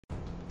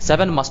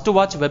7 must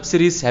watch web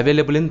series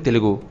available in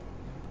Telugu.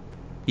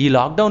 ఈ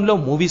లాక్డౌన్లో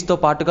మూవీస్తో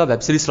పాటుగా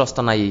వెబ్ సిరీస్లు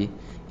వస్తున్నాయి.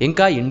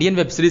 ఇంకా ఇండియన్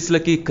వెబ్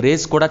సిరీస్లకి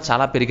క్రేజ్ కూడా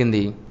చాలా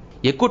పెరిగింది.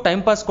 ఎక్కువ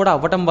టైంపాస్ కూడా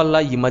అవ్వటం వల్ల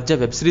ఈ మధ్య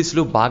వెబ్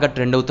సిరీస్లు బాగా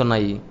ట్రెండ్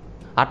అవుతున్నాయి.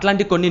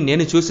 అట్లాంటి కొన్ని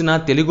నేను చూసిన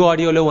తెలుగు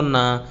ఆడియోలో ఉన్న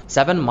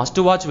 7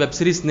 మస్ట్ వాచ్ వెబ్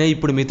సిరీస్నే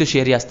ఇప్పుడు మీతో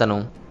షేర్ చేస్తాను.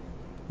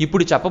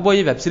 ఇప్పుడు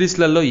చెప్పబోయే వెబ్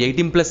సిరీస్లలో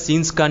 18+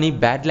 సీన్స్ కానీ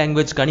బ్యాడ్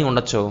లాంగ్వేజ్ కానీ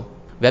ఉండొచ్చు.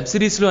 వెబ్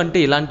సిరీస్లు అంటే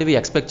ఇలాంటివి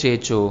ఎక్స్పెక్ట్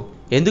చేయొచ్చు,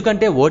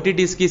 ఎందుకంటే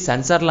ఓటీటీస్కి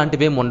సెన్సార్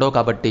లాంటివే ఉండవు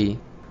కాబట్టి.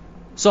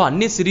 సో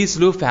అన్ని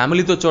సిరీస్లు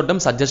ఫ్యామిలీతో చూడడం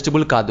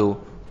సజెస్టబుల్ కాదు,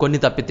 కొన్ని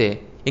తప్పితే.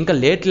 ఇంకా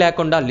లేట్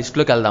లేకుండా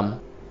లిస్ట్లోకి వెళ్దాం.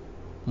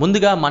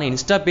 ముందుగా మన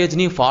ఇన్స్టా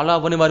పేజ్ని ఫాలో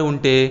అవ్వని వారు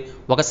ఉంటే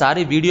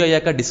ఒకసారి వీడియో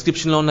అయ్యాక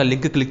డిస్క్రిప్షన్లో ఉన్న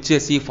లింక్ క్లిక్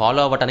చేసి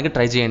ఫాలో అవ్వడానికి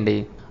ట్రై చేయండి.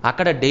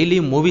 అక్కడ డైలీ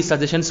మూవీ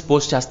సజెషన్స్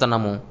పోస్ట్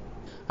చేస్తున్నాము.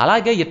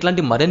 అలాగే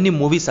ఇట్లాంటి మరిన్ని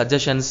movie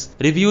suggestions,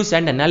 reviews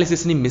and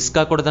అనాలిసిస్ని miss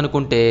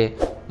కాకూడదనుకుంటే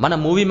మన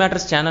మూవీ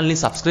మ్యాటర్స్ ఛానల్ని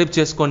సబ్స్క్రైబ్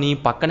చేసుకొని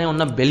పక్కనే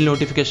ఉన్న బెల్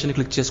నోటిఫికేషన్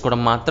క్లిక్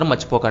చేసుకోవడం మాత్రం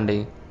మర్చిపోకండి.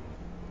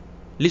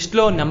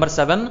 లిస్ట్లో నెంబర్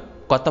 7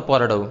 కొత్త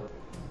పోరడు.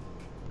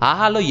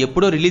 ఆహాలో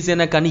ఎప్పుడో రిలీజ్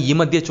అయినా కానీ ఈ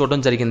మధ్య చూడడం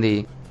జరిగింది.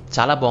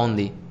 చాలా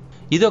బాగుంది.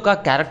 ఇది ఒక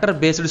క్యారెక్టర్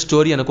బేస్డ్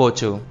స్టోరీ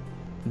అనుకోవచ్చు.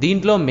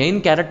 దీంట్లో మెయిన్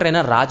క్యారెక్టర్ అయిన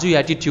రాజు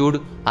యాటిట్యూడ్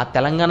ఆ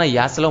తెలంగాణ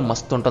యాసలో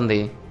మస్తు ఉంటుంది.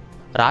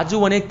 రాజు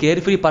అనే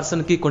కేర్ ఫ్రీ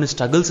పర్సన్కి కొన్ని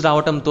స్ట్రగుల్స్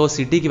రావడంతో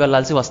సిటీకి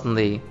వెళ్లాల్సి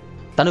వస్తుంది.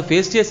 తను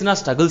ఫేస్ చేసిన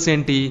స్ట్రగుల్స్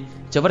ఏంటి,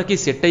 చివరికి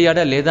సెట్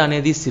అయ్యాడా లేదా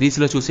అనేది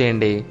సిరీస్లో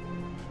చూసేయండి.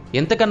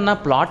 ఎంతకన్నా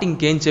ప్లాట్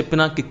ఇంకేం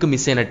చెప్పినా కిక్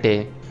మిస్ అయినట్టే.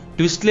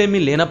 ట్విస్ట్లేమీ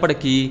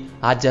లేనప్పటికీ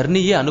ఆ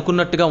జర్నీయే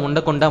అనుకున్నట్టుగా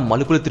ఉండకుండా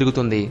మలుపులు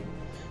తిరుగుతుంది.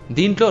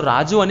 దీంట్లో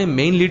రాజు అనే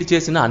మెయిన్ లీడ్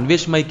చేసిన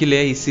అన్వేష్ మైకిలే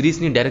ఈ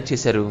సిరీస్ని డైరెక్ట్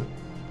చేశారు.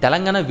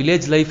 తెలంగాణ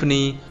విలేజ్ లైఫ్ని,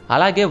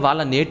 అలాగే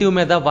వాళ్ళ నేటివ్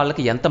మీద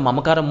వాళ్ళకి ఎంత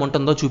మమకారం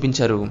ఉంటుందో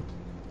చూపించారు.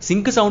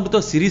 సింక్ సౌండ్తో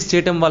సిరీస్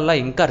చేయటం వల్ల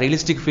ఇంకా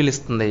రియలిస్టిక్ ఫీల్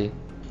ఇస్తుంది.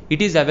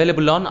 ఇట్ ఈస్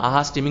అవైలబుల్ ఆన్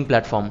ఆహా స్ట్రీమింగ్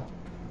ప్లాట్ఫామ్.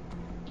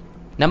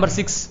 Number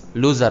 6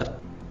 loser.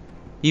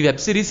 ఈ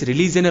వెబ్ సిరీస్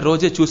రిలీజ్ అయిన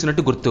రోజే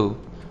చూసినట్టు గుర్తు.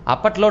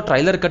 అప్పట్లో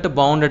ట్రైలర్ కట్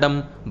బాగుండడం,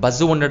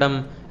 బజ్జు ఉండడం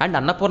అండ్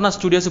అన్నపూర్ణ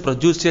స్టూడియోస్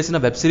ప్రొడ్యూస్ చేసిన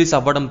వెబ్ సిరీస్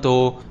అవ్వడంతో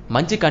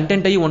మంచి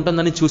కంటెంట్ అయ్యి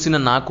ఉంటుందని చూసిన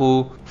నాకు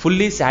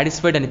ఫుల్లీ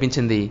సాటిస్ఫైడ్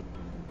అనిపించింది.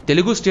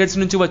 తెలుగు స్టేట్స్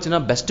నుంచి వచ్చిన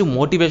best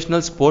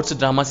motivational sports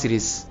drama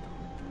series.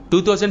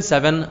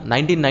 2007,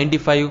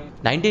 1995,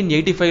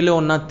 1985లో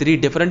ఉన్న 3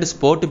 డిఫరెంట్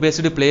స్పోర్ట్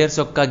బేస్డ్ ప్లేయర్స్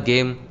యొక్క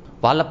గేమ్,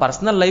 వాళ్ళ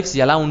పర్సనల్ లైఫ్స్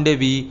ఎలా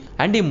ఉండేవి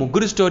అండ్ ఈ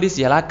ముగ్గురు స్టోరీస్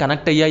ఎలా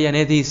కనెక్ట్ అయ్యాయి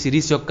అనేది ఈ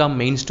సిరీస్ యొక్క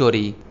main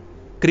story.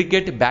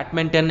 Cricket,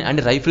 badminton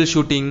and rifle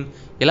shooting,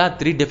 ఇలా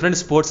 3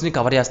 డిఫరెంట్ స్పోర్ట్స్ని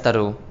కవర్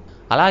చేస్తారు.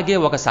 అలాగే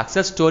ఒక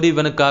సక్సెస్ స్టోరీ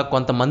వెనుక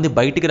కొంతమంది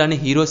బయటికి రాని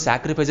హీరో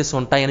సాక్రిఫైజెస్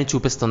ఉంటాయని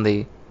చూపిస్తుంది.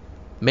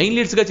 మెయిన్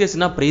లీడ్స్గా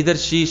చేసిన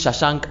ప్రియదర్శి,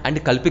 శశాంక్ అండ్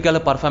కల్పికల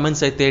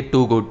పర్ఫార్మెన్స్ అయితే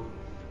టూ గుడ్.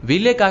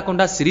 వీళ్ళే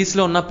కాకుండా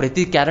సిరీస్లో ఉన్న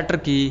ప్రతి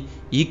క్యారెక్టర్కి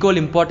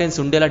ఈక్వల్ ఇంపార్టెన్స్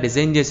ఉండేలా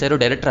డిజైన్ చేశారు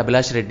డైరెక్టర్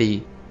అభిలాష్ రెడ్డి.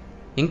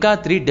 ఇంకా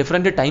 3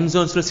 డిఫరెంట్ టైమ్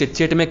జోన్స్లో సెట్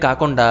చేయడమే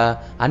కాకుండా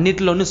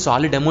అన్నిటిలోనూ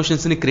సాలిడ్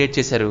ఎమోషన్స్ని క్రియేట్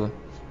చేశారు.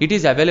 It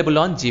is available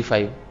on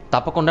G5.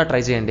 తప్పకుండా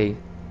ట్రై చేయండి.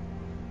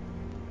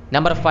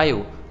 నెంబర్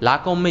 5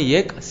 లాఖోं में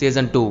एक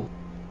season 2.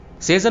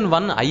 Season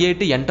 1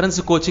 IIT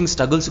entrance coaching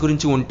struggles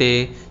గురించి ఉంటే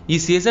ఈ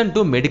సీజన్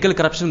 2 మెడికల్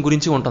కరప్షన్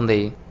గురించి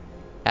ఉంటుంది.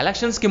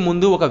 ఎలక్షన్స్కి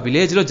ముందు ఒక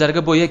విలేజ్లో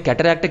జరగబోయే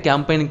కెటరాక్ట్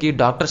క్యాంపెయిన్కి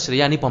డాక్టర్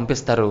శ్రేయాని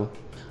పంపిస్తారు.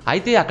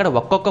 అయితే అక్కడ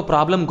ఒక్కొక్క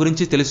ప్రాబ్లం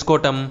గురించి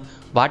తెలుసుకోవటం,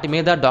 వాటి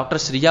మీద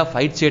డాక్టర్ శ్రేయ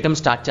ఫైట్ చేయటం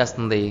స్టార్ట్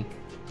చేస్తుంది.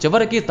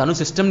 చివరికి తను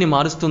సిస్టమ్ని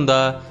మారుస్తుందా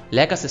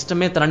లేక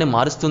సిస్టమే తనని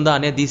మారుస్తుందా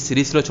అనేది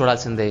సిరీస్లో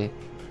చూడాల్సిందే.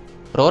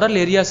 రూరల్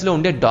ఏరియాస్లో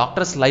ఉండే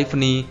డాక్టర్స్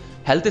లైఫ్ని,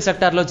 హెల్త్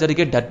సెక్టార్లో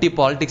జరిగే డర్టీ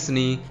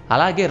పాలిటిక్స్ని,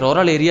 అలాగే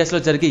రూరల్ ఏరియాస్లో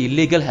జరిగే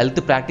ఇల్లీగల్ హెల్త్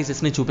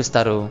ప్రాక్టీసెస్ని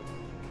చూపిస్తారు.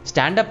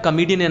 స్టాండప్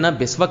కమీడియన్ అయిన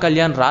బిశ్వ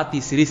కళ్యాణ్ రాత్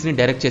ఈ సిరీస్ని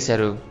డైరెక్ట్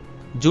చేశారు.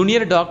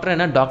 జూనియర్ డాక్టర్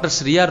అయిన డాక్టర్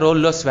శ్రియా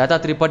రోల్లో శ్వేతా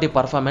త్రిపాఠి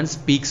పర్ఫార్మెన్స్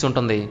పీక్స్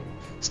ఉంటుంది.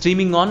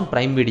 Streaming on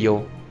prime video.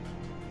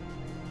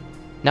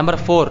 Number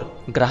 4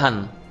 గ్రహన్.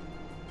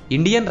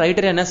 Indian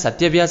writer అయిన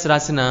సత్యవ్యాస్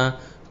రాసిన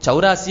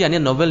 84 అనే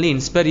నొవెల్ని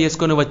ఇన్స్పైర్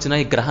చేసుకుని వచ్చిన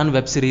ఈ గ్రహన్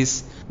వెబ్ సిరీస్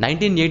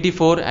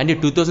 1984 అండ్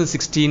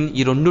 2016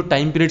 ఈ 2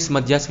 టైం పీరియడ్స్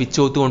మధ్య స్విచ్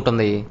అవుతూ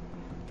ఉంటుంది.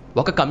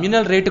 ఒక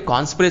కమ్యూనల్ రేట్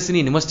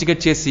కాన్స్పిరసీని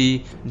ఇన్వెస్టిగేట్ చేసి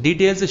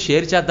డీటెయిల్స్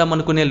షేర్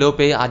చేద్దామనుకునే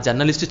లోపే ఆ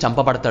జర్నలిస్ట్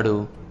చంపబడతాడు.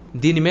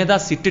 దీని మీద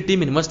సిట్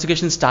టీమ్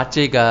ఇన్వెస్టిగేషన్ స్టార్ట్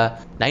చేయగా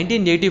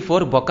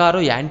 1984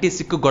 బొకారో యాంటీ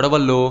సిక్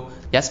గొడవల్లో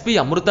ఎస్పీ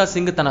అమృతా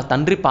సింగ్ తన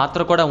తండ్రి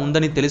పాత్ర కూడా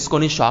ఉందని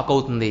తెలుసుకొని షాక్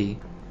అవుతుంది.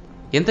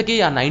 ఇంతకీ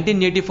ఆ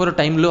 1984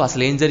 టైంలో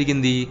అసలు ఏం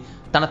జరిగింది,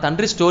 తన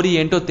తండ్రి స్టోరీ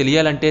ఏంటో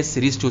తెలియాలంటే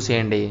సిరీస్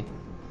చూసేయండి.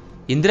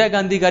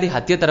 ఇందిరాగాంధీ గారి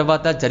హత్య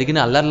తర్వాత జరిగిన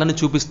అల్లర్లను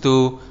చూపిస్తూ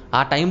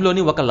ఆ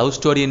టైంలోని ఒక లవ్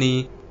స్టోరీని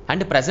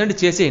అండ్ ప్రజెంట్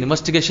చేసే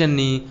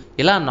ఇన్వెస్టిగేషన్ని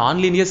ఇలా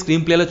నాన్ లీనియర్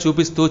స్క్రీన్ ప్లేలో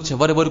చూపిస్తూ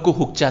చివరి వరకు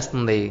హుక్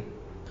చేస్తుంది.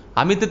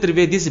 Amit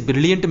త్రివేదీస్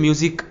brilliant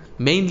music,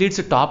 main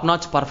leads top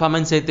notch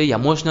performance అయితే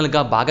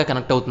ఎమోషనల్గా బాగా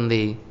కనెక్ట్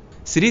అవుతుంది.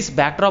 సిరీస్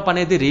బ్యాక్డ్రాప్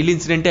అనేది రియల్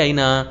ఇన్సిడెంటే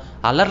అయినా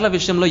అల్లర్ల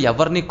విషయంలో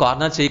ఎవరిని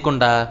కార్నర్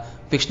చేయకుండా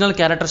ఫిక్షనల్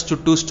క్యారెక్టర్స్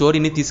చుట్టూ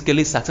స్టోరీని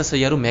తీసుకెళ్లి సక్సెస్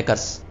అయ్యారు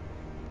మేకర్స్.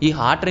 ఈ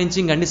heart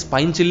wrenching and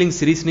spine chilling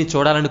సిరీస్ని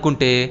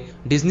చూడాలనుకుంటే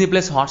Disney+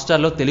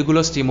 హాట్స్టార్లో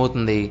తెలుగులో స్ట్రీమ్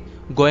అవుతుంది.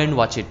 Go and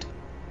watch it.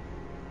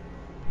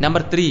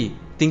 Number 3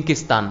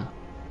 థింకిస్తాన్.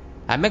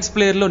 MX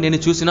ప్లేయర్లో నేను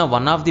చూసిన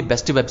one of the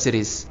best web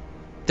series.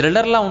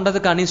 థ్రిల్లర్లా ఉండదు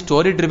కానీ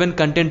స్టోరీ డ్రివెన్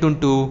కంటెంట్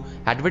ఉంటూ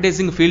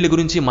అడ్వర్టైజింగ్ ఫీల్డ్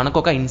గురించి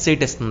మనకొక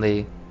ఇన్సైట్ ఇస్తుంది.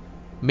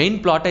 మెయిన్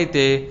ప్లాట్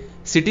అయితే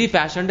city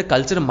fashion and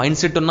culture mind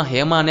set ఉన్న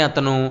హేమ అనే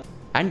అతను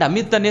అండ్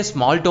అమిత్ అనే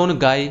స్మాల్ టౌన్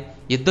గాయ్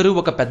ఇద్దరూ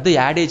ఒక పెద్ద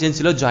యాడ్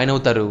ఏజెన్సీలో జాయిన్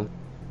అవుతారు.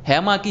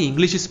 హేమకి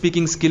ఇంగ్లీష్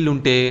స్పీకింగ్ స్కిల్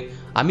ఉంటే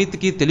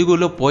అమిత్కి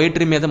తెలుగులో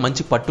పోయట్రీ మీద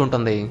మంచి పట్టు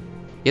ఉంటుంది.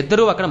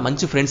 ఇద్దరూ అక్కడ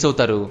మంచి ఫ్రెండ్స్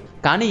అవుతారు.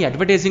 కానీ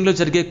అడ్వర్టైజింగ్లో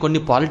జరిగే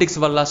కొన్ని పాలిటిక్స్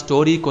వల్ల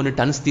స్టోరీ కొన్ని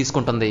టర్న్స్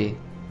తీసుకుంటుంది.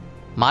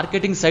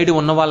 మార్కెటింగ్ సైడ్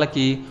ఉన్న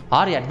వాళ్ళకి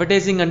ఆర్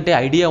అడ్వర్టైజింగ్ అంటే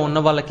ఐడియా ఉన్న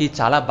వాళ్ళకి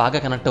చాలా బాగా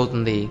కనెక్ట్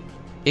అవుతుంది.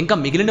 ఇంకా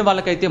మిగిలిన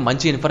వాళ్ళకైతే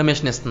మంచి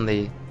ఇన్ఫర్మేషన్ ఇస్తుంది.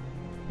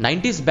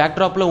 90s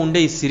బ్యాక్డ్రాప్లో ఉండే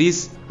ఈ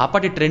సిరీస్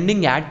అప్పటి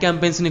ట్రెండింగ్ యాడ్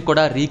క్యాంపెయిన్స్ని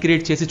కూడా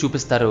రీక్రియేట్ చేసి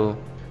చూపిస్తారు.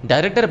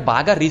 డైరెక్టర్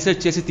బాగా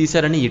రీసెర్చ్ చేసి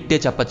తీశారని ఇట్టే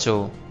చెప్పచ్చు.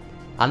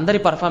 అందరి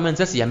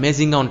పర్ఫార్మెన్సెస్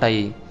అమేజింగ్గా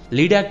ఉంటాయి.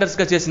 లీడ్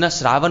యాక్టర్స్గా చేసిన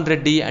శ్రావణ్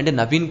రెడ్డి అండ్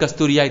నవీన్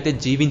కస్తూరియా అయితే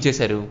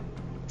జీవించేశారు.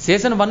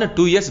 సీజన్ 1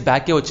 2 years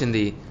బ్యాకే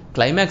వచ్చింది.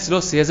 క్లైమాక్స్లో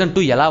సీజన్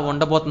 2 ఎలా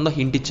ఉండబోతుందో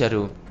హింట్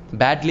ఇచ్చారు.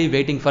 Badly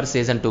waiting for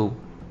season 2.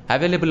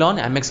 Available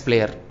on MX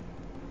player.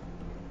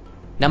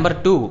 Number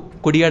 2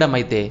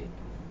 కుడియడమైతే.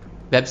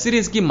 Web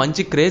సిరీస్కి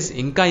మంచి క్రేజ్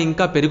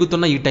ఇంకా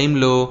పెరుగుతున్న ఈ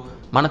టైంలో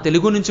మన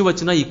తెలుగు నుంచి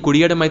వచ్చిన ఈ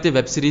కుడియడమైతే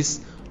వెబ్ సిరీస్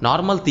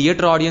నార్మల్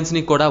థియేటర్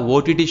ఆడియన్స్ని కూడా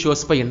OTT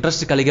షోస్పై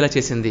ఇంట్రెస్ట్ కలిగేలా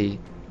చేసింది.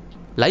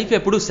 లైఫ్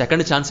ఎప్పుడు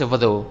సెకండ్ ఛాన్స్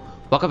ఇవ్వదు.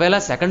 ఒకవేళ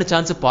సెకండ్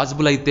ఛాన్స్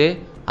పాసిబుల్ అయితే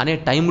అనే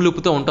టైం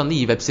లూప్తో ఉంటుంది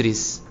ఈ వెబ్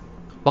సిరీస్.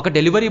 ఒక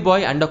డెలివరీ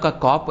బాయ్ అండ్ ఒక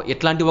కాప్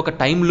ఇట్లాంటి ఒక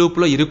టైం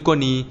లూప్లో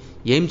ఇరుక్కొని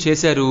ఏం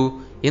చేశారు,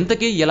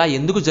 ఇంతకీ ఇలా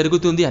ఎందుకు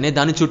జరుగుతుంది అనే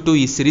దాని చుట్టూ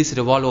ఈ సిరీస్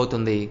రివాల్వ్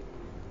అవుతుంది.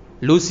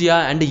 లూసియా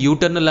అండ్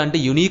యూటర్న్ లాంటి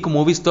యునీక్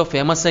మూవీస్తో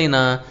ఫేమస్ అయిన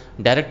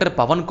డైరెక్టర్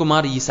పవన్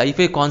కుమార్ ఈ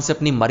సైఫై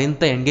కాన్సెప్ట్ని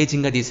మరింత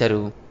ఎంగేజింగ్గా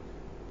తీశారు.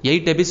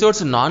 8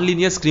 episodes non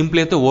linear screen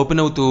ప్లేతో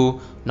open అవుతూ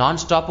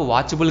నాన్ స్టాప్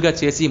వాచబుల్గా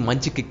చేసి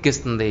మంచి కిక్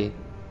ఇస్తుంది.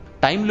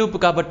 టైం లూప్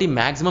కాబట్టి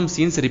మ్యాక్సిమం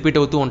సీన్స్ రిపీట్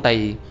అవుతూ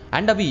ఉంటాయి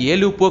అండ్ అవి ఏ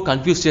లూపో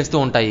కన్ఫ్యూజ్ చేస్తూ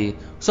ఉంటాయి.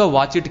 So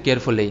watch it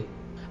carefully.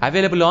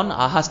 Available on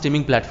ఆహా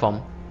streaming platform.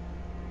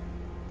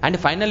 And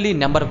finally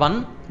number 1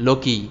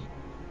 లోకీ.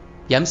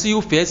 MCU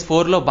phase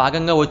 4లో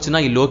భాగంగా వచ్చిన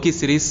ఈ లోకీ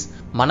సిరీస్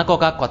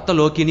మనకొక కొత్త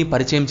లోకీని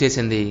పరిచయం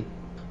చేసింది.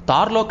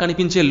 థార్లో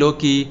కనిపించే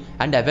లోకీ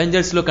అండ్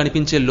అవెంజర్స్లో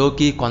కనిపించే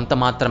లోకీ కొంత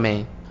మాత్రమే.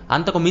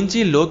 అంతకు మించి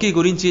లోకీ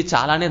గురించి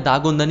చాలానే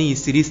దాగుందని ఈ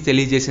సిరీస్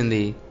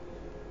తెలియజేసింది.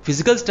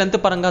 ఫిజికల్ స్ట్రెంత్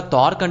పరంగా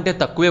థార్ కంటే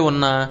తక్కువే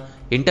ఉన్న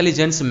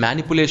ఇంటెలిజెన్స్,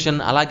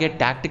 మ్యానిపులేషన్ అలాగే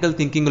టాక్టికల్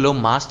థింకింగ్లో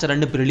మాస్టర్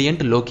అండ్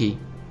బ్రిలియంట్ లోకీ.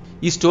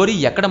 ఈ స్టోరీ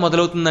ఎక్కడ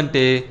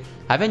మొదలవుతుందంటే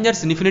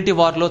అవెంజర్స్ ఇన్ఫినిటీ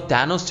వార్లో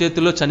థానోస్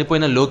చేతుల్లో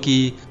చనిపోయిన లోకీ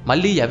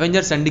మళ్ళీ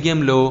అవెంజర్స్ ఎండ్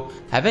గేమ్లో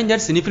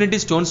అవెంజర్స్ ఇన్ఫినిటీ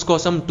స్టోన్స్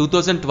కోసం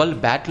 2012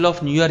 బ్యాటిల్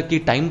ఆఫ్ న్యూయార్క్కి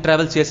టైం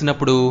ట్రావెల్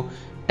చేసినప్పుడు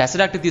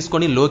టెసరాక్ట్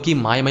తీసుకొని లోకీ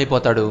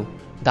మాయమైపోతాడు.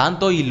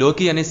 దాంతో ఈ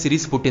లోకీ అనే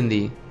సిరీస్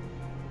పుట్టింది.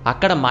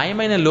 అక్కడ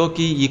మాయమైన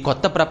లోకీ ఈ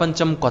కొత్త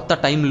ప్రపంచం, కొత్త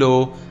టైంలో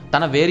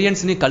తన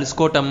వేరియంట్స్ని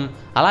కలుసుకోవటం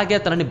అలాగే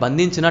తనని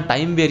బంధించిన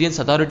టైం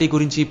వేరియన్స్ అథారిటీ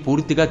గురించి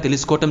పూర్తిగా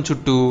తెలుసుకోవటం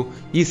చుట్టూ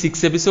ఈ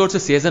 6 ఎపిసోడ్స్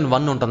సీజన్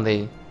 1 ఉంటుంది.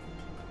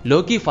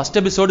 లోకీ ఫస్ట్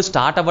ఎపిసోడ్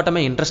స్టార్ట్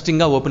అవ్వటమే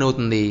ఇంట్రెస్టింగ్గా ఓపెన్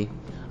అవుతుంది.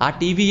 ఆ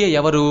టీవీఏ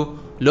ఎవరు,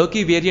 లోకీ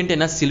వేరియంట్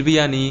అయిన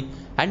సిల్వియాని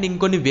అండ్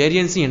ఇంకొన్ని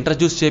వేరియంట్స్ని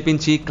ఇంట్రడ్యూస్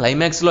చేపించి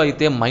క్లైమాక్స్లో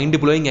అయితే మైండ్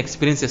బ్లోయింగ్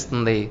ఎక్స్పీరియన్స్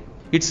ఇస్తుంది.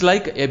 It's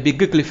like a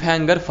big cliff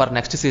hanger for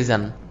next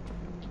season.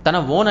 తన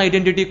ఓన్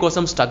ఐడెంటిటీ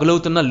కోసం స్ట్రగుల్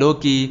అవుతున్న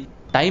లోకీ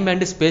టైమ్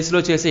అండ్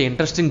స్పేస్లో చేసే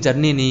ఇంట్రెస్టింగ్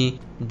జర్నీని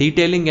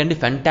detailing and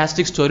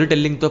fantastic story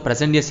టెల్లింగ్తో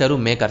present చేశారు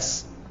మేకర్స్.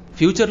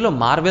 ఫ్యూచర్లో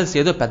మార్వెల్స్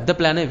ఏదో పెద్ద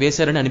ప్లానే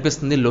వేశారని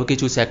అనిపిస్తుంది లోకీ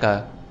చూశాక.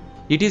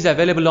 It is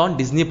available on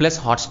Disney+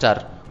 Hotstar.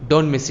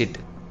 Don't miss it.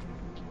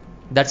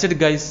 That's it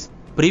guys.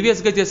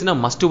 ప్రీవియస్గా చేసిన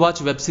must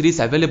watch web series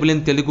available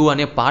in Telugu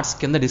అనే పార్ట్స్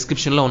కింద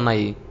డిస్క్రిప్షన్లో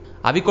ఉన్నాయి.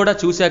 అవి కూడా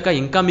చూశాక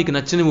ఇంకా మీకు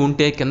నచ్చినవి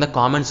ఉంటే కింద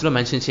కామెంట్స్లో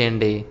మెన్షన్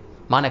చేయండి.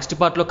 మా నెక్స్ట్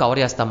పార్ట్లో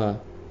కవర్ చేస్తాము.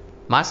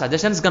 మా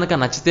సజెషన్స్ కనుక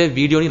నచ్చితే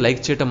వీడియోని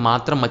లైక్ చేయడం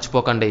మాత్రం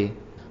మర్చిపోకండి.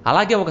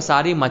 అలాగే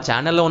ఒకసారి మా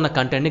ఛానల్లో ఉన్న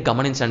కంటెంట్ని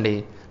గమనించండి.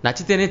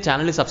 నచ్చితేనే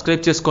ఛానల్ని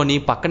సబ్స్క్రైబ్ చేసుకొని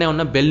పక్కనే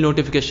ఉన్న బెల్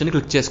నోటిఫికేషన్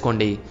క్లిక్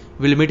చేసుకోండి.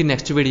 Will meet in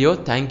next video.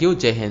 Thank you.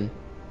 జై హింద్.